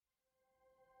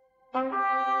Welcome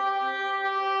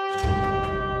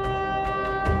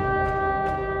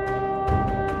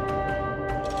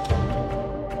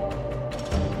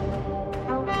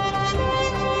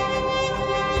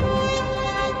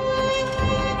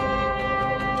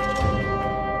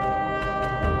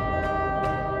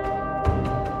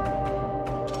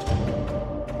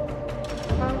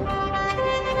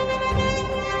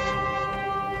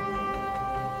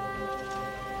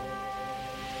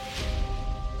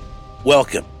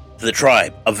to the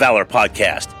Tribe of Valor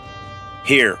podcast.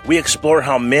 Here, we explore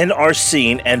how men are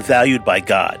seen and valued by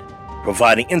God,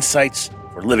 providing insights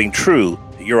for living true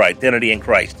to your identity in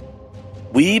Christ.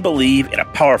 We believe in a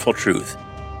powerful truth.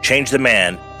 Change the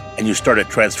man, and you start a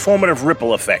transformative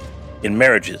ripple effect in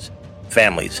marriages,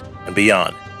 families, and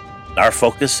beyond. Our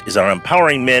focus is on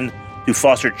empowering men to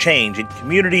foster change in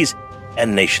communities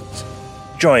and nations.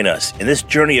 Join us in this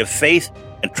journey of faith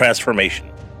and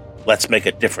transformation. Let's make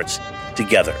a difference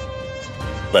together.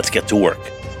 Let's get to work.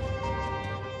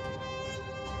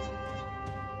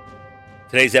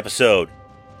 Today's episode,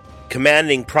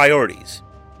 Commanding Priorities,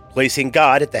 Placing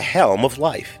God at the Helm of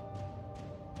Life.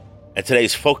 And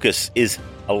today's focus is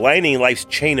aligning life's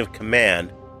chain of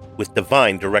command with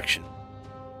divine direction.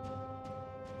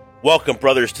 Welcome,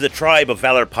 brothers, to the Tribe of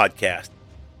Valor podcast.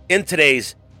 In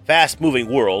today's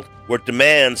fast-moving world, where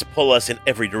demands pull us in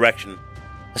every direction,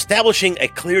 establishing a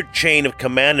clear chain of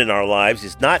command in our lives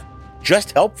is not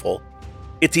just helpful,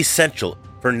 it's essential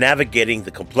for navigating the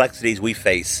complexities we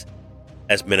face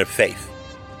as men of faith.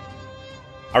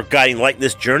 Our guiding light in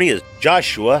this journey is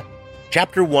Joshua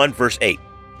chapter 1, verse 8.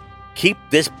 Keep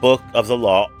this book of the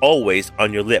law always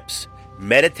on your lips.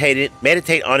 Meditate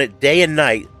on it day and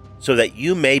night so that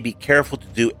you may be careful to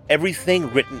do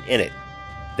everything written in it.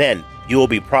 Then you will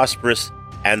be prosperous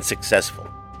and successful.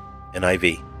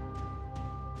 NIV.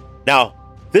 Now,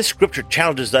 this scripture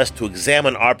challenges us to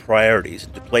examine our priorities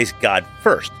and to place God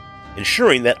first,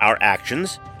 ensuring that our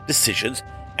actions, decisions,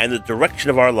 and the direction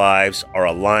of our lives are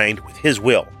aligned with His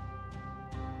will.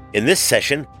 In this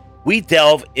session, we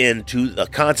delve into the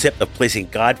concept of placing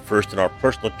God first in our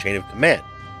personal chain of command.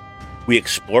 We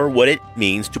explore what it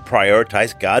means to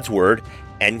prioritize God's Word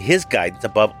and His guidance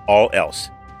above all else,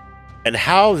 and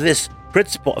how this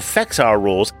principle affects our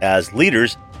roles as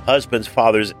leaders, husbands,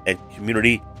 fathers, and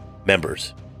community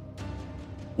members.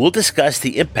 We'll discuss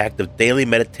the impact of daily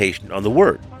meditation on the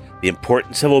Word, the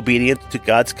importance of obedience to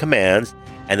God's commands,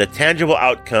 and the tangible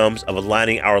outcomes of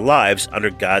aligning our lives under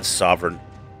God's sovereign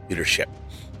leadership.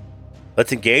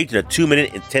 Let's engage in a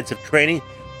 2-minute intensive training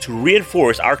to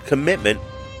reinforce our commitment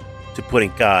to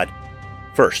putting God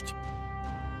first.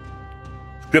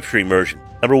 Scripture immersion.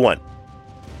 Number 1.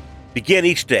 Begin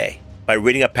each day by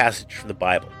reading a passage from the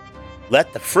Bible.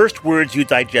 Let the first words you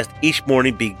digest each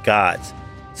morning be God's,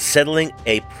 settling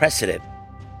a precedent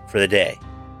for the day.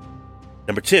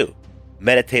 Number 2,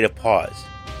 meditative pause.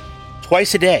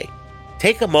 Twice a day,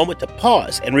 take a moment to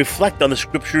pause and reflect on the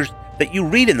scriptures that you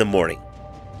read in the morning.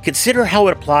 Consider how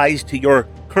it applies to your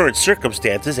current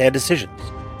circumstances and decisions.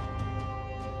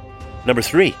 Number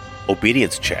 3,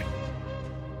 obedience check.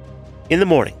 In the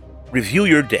morning, review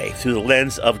your day through the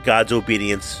lens of God's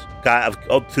obedience,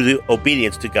 through the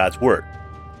obedience to God's Word.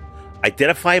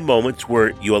 Identify moments where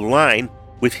you align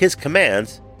with His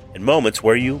commands and moments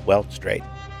where you, stray.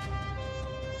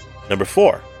 Number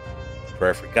 4,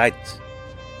 prayer for guidance.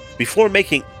 Before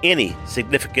making any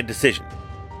significant decision,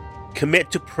 commit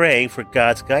to praying for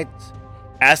God's guidance,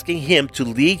 asking Him to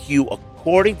lead you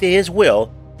according to His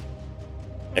will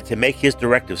and to make His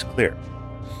directives clear.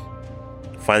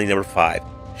 Finally, number 5,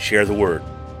 share the Word.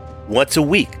 Once a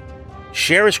week,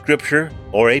 share a scripture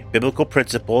or a biblical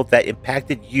principle that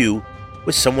impacted you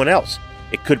with someone else.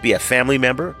 It could be a family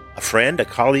member, a friend, a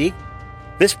colleague.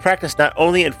 This practice not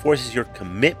only enforces your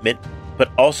commitment,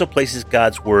 but also places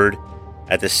God's Word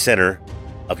at the center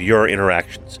of your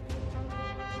interactions.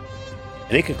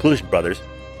 And in conclusion, brothers,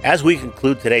 as we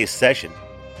conclude today's session,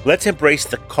 let's embrace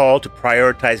the call to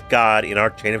prioritize God in our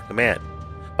chain of command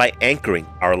by anchoring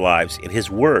our lives in His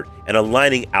Word and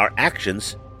aligning our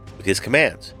actions with His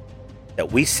commands,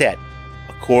 that we set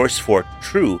a course for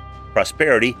true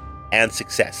prosperity and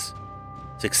success.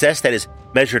 Success that is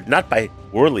measured not by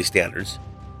worldly standards,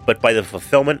 but by the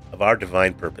fulfillment of our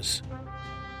divine purpose.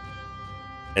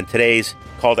 And today's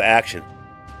call to action: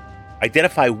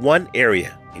 identify one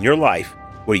area in your life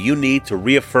where you need to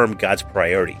reaffirm God's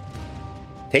priority.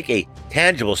 Take a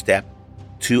tangible step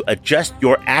to adjust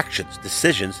your actions,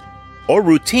 decisions, or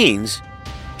routines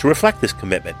to reflect this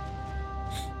commitment.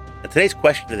 And today's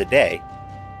question of the day: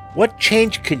 what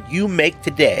change can you make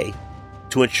today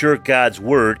to ensure God's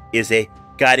Word is a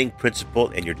guiding principle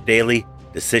in your daily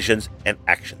decisions, and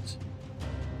actions.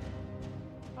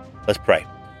 Let's pray.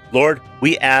 Lord,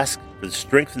 we ask for the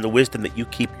strength and the wisdom that you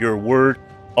keep your word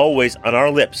always on our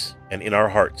lips and in our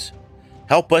hearts.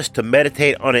 Help us to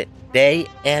meditate on it day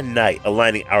and night,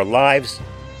 aligning our lives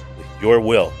with your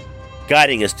will,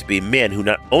 guiding us to be men who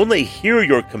not only hear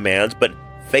your commands, but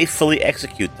faithfully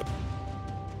execute them,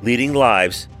 leading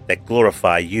lives that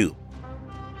glorify you.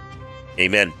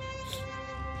 Amen.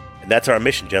 And that's our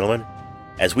mission, gentlemen.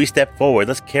 As we step forward,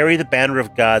 let's carry the banner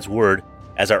of God's word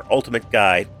as our ultimate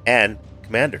guide and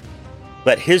commander.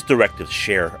 Let his directives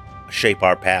shape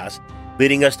our paths,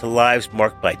 leading us to lives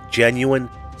marked by genuine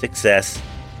success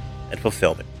and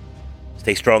fulfillment.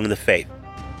 Stay strong in the faith.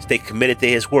 Stay committed to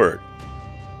his word.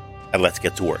 And let's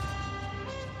get to work.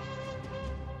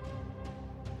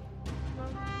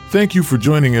 Thank you for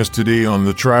joining us today on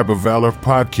the Tribe of Valor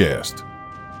podcast.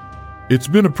 It's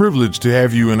been a privilege to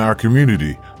have you in our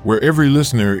community, where every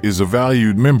listener is a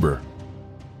valued member.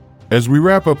 As we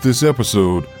wrap up this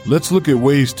episode, let's look at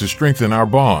ways to strengthen our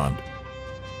bond.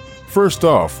 First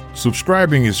off,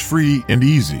 subscribing is free and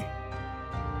easy.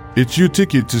 It's your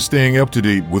ticket to staying up to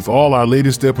date with all our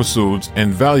latest episodes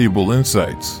and valuable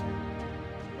insights.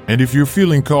 And if you're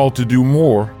feeling called to do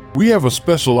more, we have a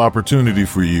special opportunity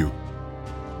for you.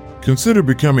 Consider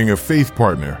becoming a faith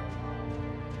partner.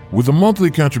 With a monthly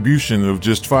contribution of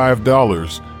just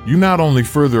 $5, you not only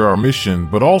further our mission,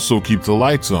 but also keep the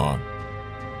lights on.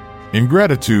 In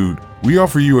gratitude, we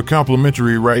offer you a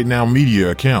complimentary Right Now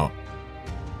Media account.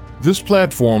 This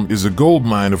platform is a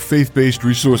goldmine of faith-based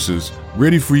resources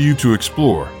ready for you to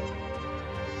explore.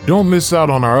 Don't miss out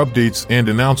on our updates and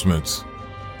announcements.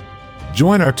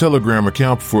 Join our Telegram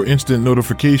account for instant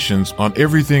notifications on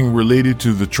everything related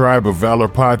to the Tribe of Valor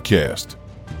podcast.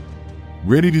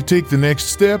 Ready to take the next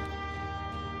step?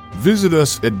 Visit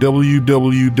us at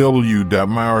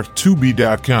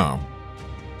www.myr2b.com.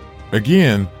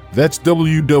 Again, that's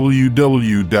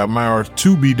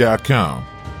www.myr2b.com.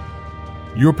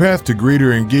 Your path to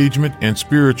greater engagement and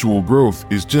spiritual growth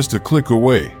is just a click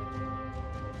away.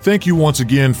 Thank you once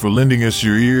again for lending us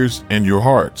your ears and your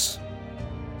hearts.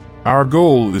 Our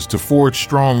goal is to forge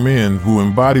strong men who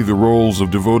embody the roles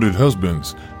of devoted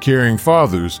husbands, caring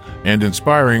fathers, and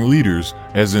inspiring leaders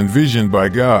as envisioned by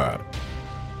God.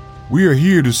 We are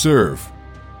here to serve.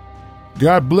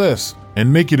 God bless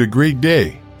and make it a great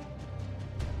day.